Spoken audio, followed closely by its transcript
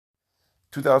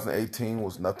2018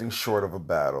 was nothing short of a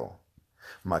battle.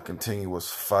 My continuous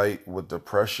fight with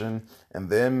depression and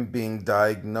then being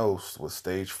diagnosed with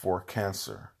stage 4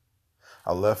 cancer.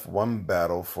 I left one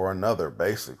battle for another,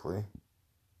 basically.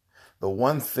 The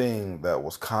one thing that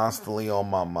was constantly on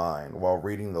my mind while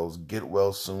reading those get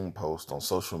well soon posts on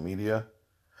social media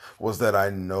was that I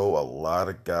know a lot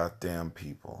of goddamn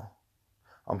people.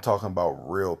 I'm talking about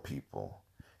real people.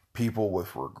 People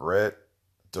with regret,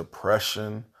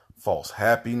 depression, false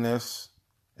happiness,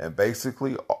 and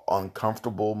basically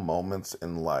uncomfortable moments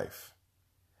in life.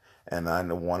 And I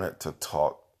wanted to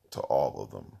talk to all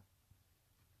of them.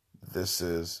 This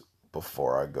is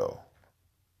Before I Go.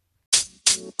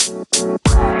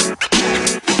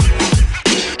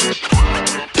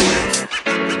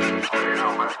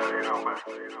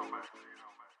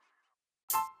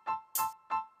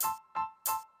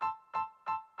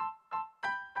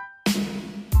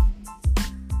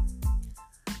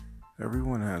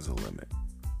 Everyone has a limit.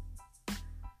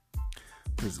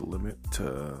 There's a limit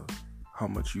to how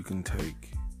much you can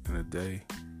take in a day,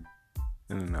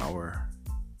 in an hour,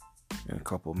 in a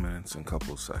couple minutes, in a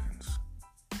couple seconds.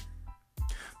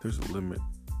 There's a limit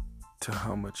to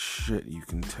how much shit you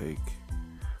can take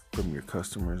from your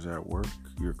customers at work,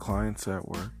 your clients at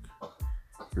work,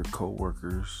 your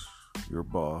coworkers, your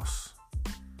boss,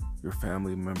 your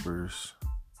family members,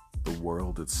 the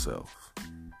world itself.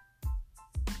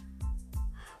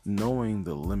 Knowing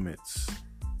the limits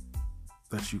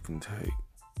that you can take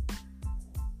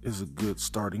is a good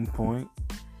starting point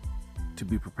to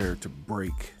be prepared to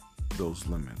break those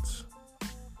limits.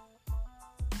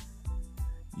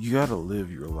 You gotta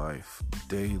live your life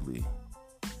daily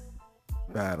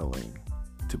battling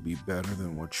to be better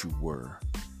than what you were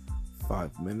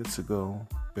 5 minutes ago,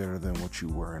 better than what you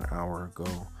were an hour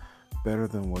ago, better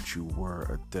than what you were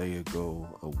a day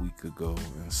ago, a week ago,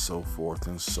 and so forth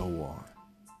and so on.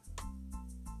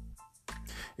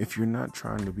 If you're not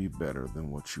trying to be better than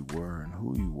what you were and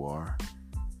who you are,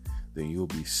 then you'll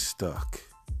be stuck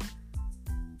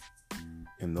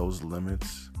in those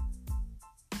limits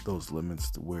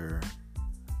where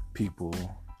people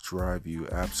drive you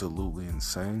absolutely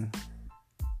insane.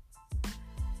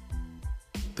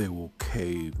 They will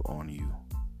cave on you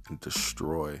and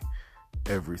destroy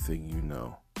everything you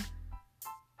know.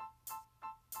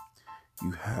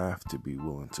 You have to be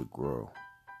willing to grow.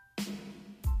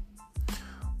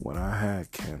 When I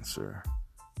had cancer,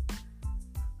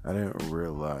 I didn't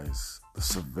realize the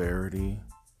severity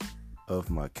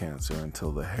of my cancer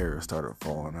until the hair started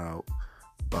falling out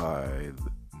by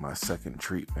my second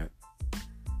treatment.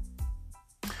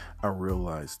 I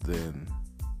realized then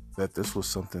that this was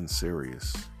something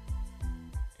serious,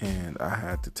 and I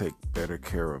had to take better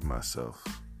care of myself.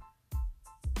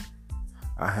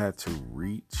 I had to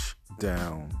reach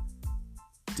down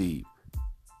deep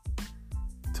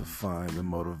to find the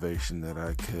motivation that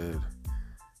I could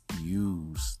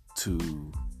use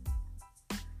to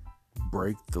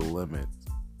break the limit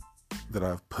that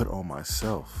I've put on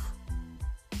myself.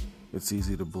 It's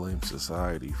easy to blame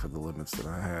society for the limits that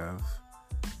I have.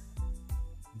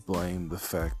 Blame the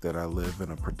fact that I live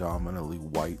in a predominantly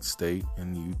white state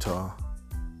in Utah.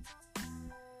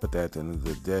 But at the end of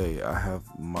the day, I have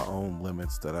my own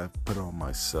limits that I've put on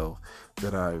myself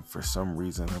that I, for some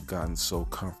reason, have gotten so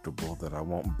comfortable that I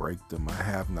won't break them. I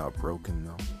have not broken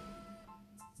them.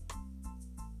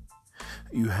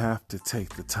 You have to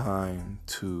take the time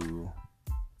to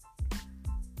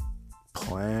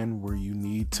plan where you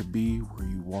need to be, where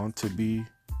you want to be,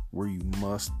 where you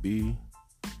must be,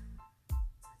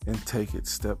 and take it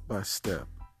step by step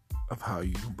of how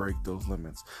you can break those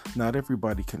limits. Not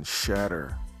everybody can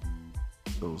shatter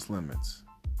those limits.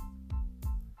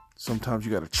 Sometimes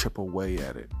you got to chip away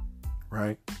at it,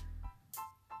 right?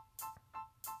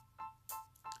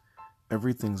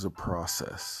 Everything's a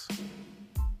process.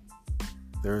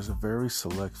 There's a very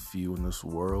select few in this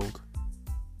world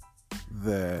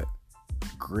that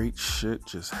great shit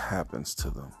just happens to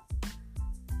them.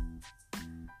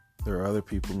 There are other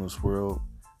people in this world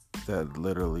that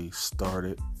literally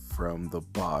started from the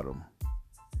bottom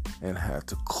and had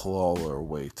to claw their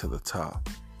way to the top.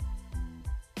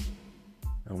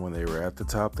 And when they were at the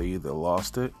top, they either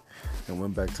lost it and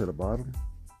went back to the bottom,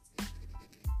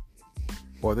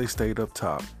 or they stayed up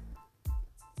top.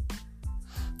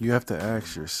 You have to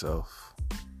ask yourself,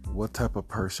 what type of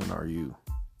person are you?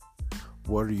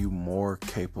 What are you more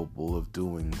capable of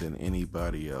doing than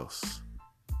anybody else?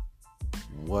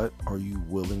 What are you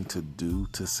willing to do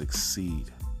to succeed?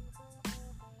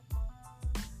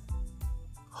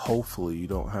 Hopefully you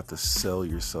don't have to sell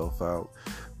yourself out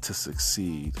to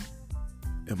succeed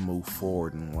and move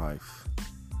forward in life.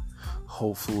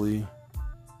 Hopefully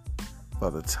by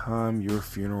the time your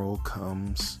funeral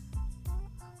comes,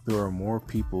 there are more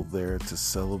people there to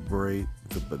celebrate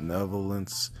the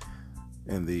benevolence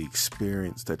and the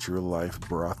experience that your life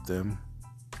brought them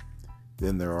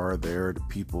than there are there to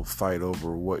people fight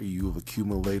over what you've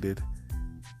accumulated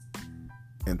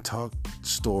and talk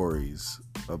stories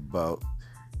about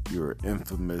your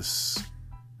infamous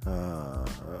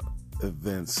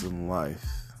events in life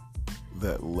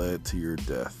that led to your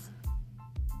death.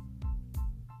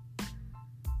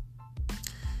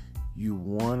 You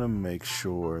want to make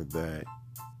sure that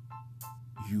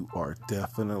you are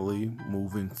definitely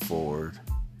moving forward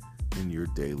in your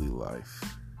daily life.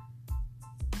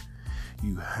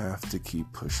 You have to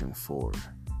keep pushing forward.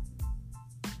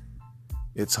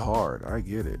 It's hard, I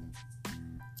get it.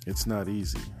 It's not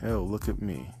easy. Hell, look at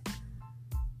me.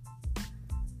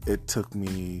 It took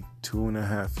me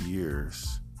 2.5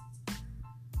 years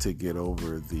to get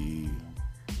over the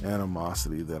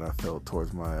animosity that I felt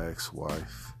towards my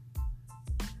ex-wife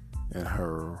and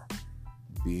her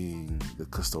being the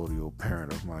custodial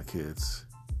parent of my kids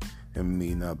and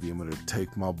me not being able to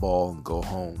take my ball and go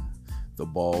home. The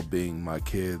ball being my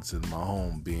kids and my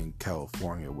home being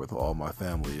California, where all my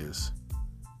family is.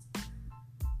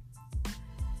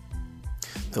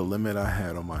 The limit I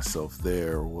had on myself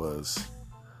there was,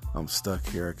 I'm stuck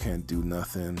here, I can't do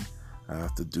nothing. I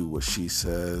have to do what she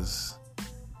says.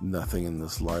 Nothing in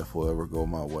this life will ever go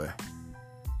my way.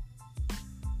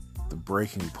 The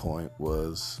breaking point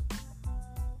was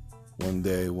one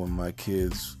day when my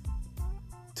kids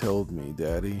told me,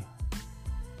 Daddy,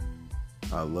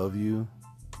 I love you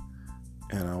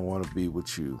and I want to be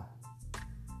with you.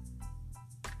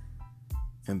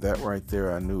 And that right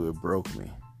there, I knew it broke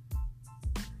me.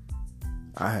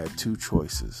 I had two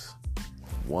choices.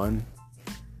 One,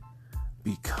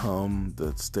 become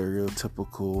the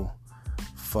stereotypical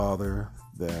father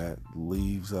that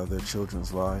leaves other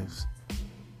children's lives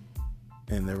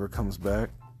and never comes back.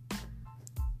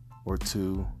 Or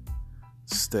two,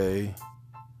 stay,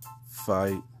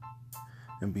 fight,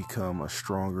 and become a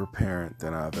stronger parent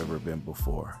than I've ever been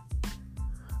before.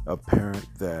 A parent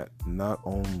that not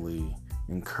only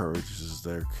encourages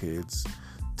their kids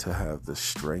to have the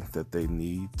strength that they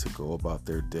need to go about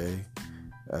their day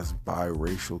as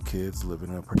biracial kids living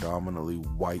in predominantly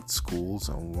white schools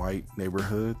and white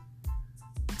neighborhood,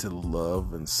 to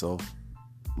love and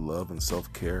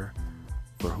self-care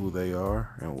for who they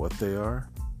are and what they are,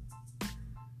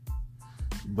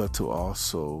 but to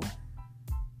also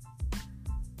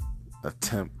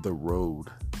attempt the road,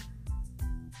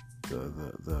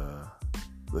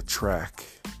 the track,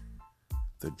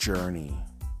 the journey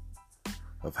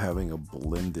of having a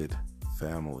blended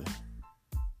family.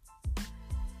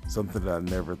 Something that I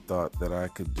never thought that I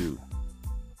could do.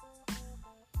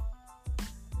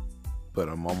 But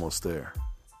I'm almost there.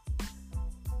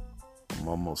 I'm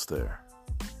almost there.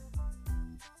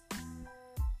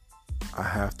 I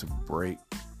have to break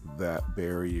that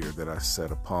barrier that I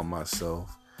set upon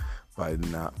myself by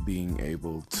not being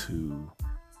able to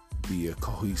be a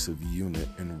cohesive unit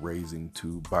in raising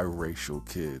two biracial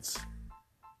kids.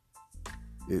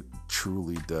 It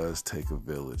truly does take a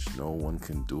village. No one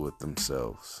can do it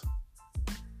themselves.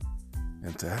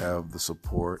 And to have the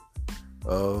support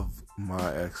of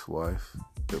my ex-wife,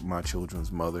 my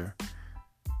children's mother,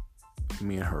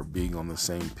 me and her being on the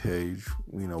same page,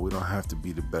 we don't have to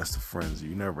be the best of friends.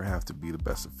 You never have to be the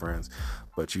best of friends,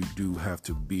 but you do have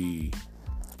to be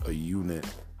a unit,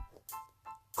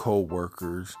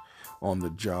 co-workers on the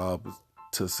job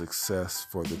to success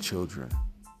for the children.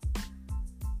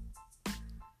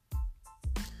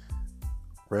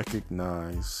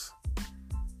 Recognize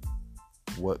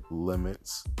what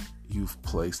limits you've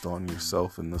placed on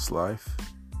yourself in this life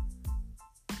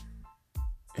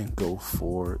and go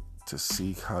forward to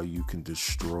seek how you can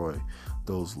destroy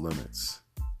those limits.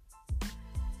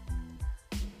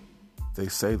 They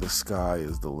say the sky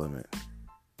is the limit.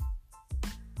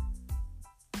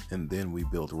 And then we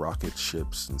build rocket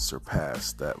ships and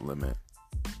surpass that limit.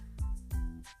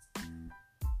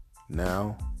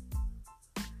 Now,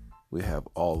 we have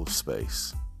all of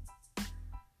space.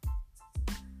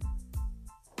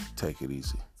 Take it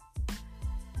easy.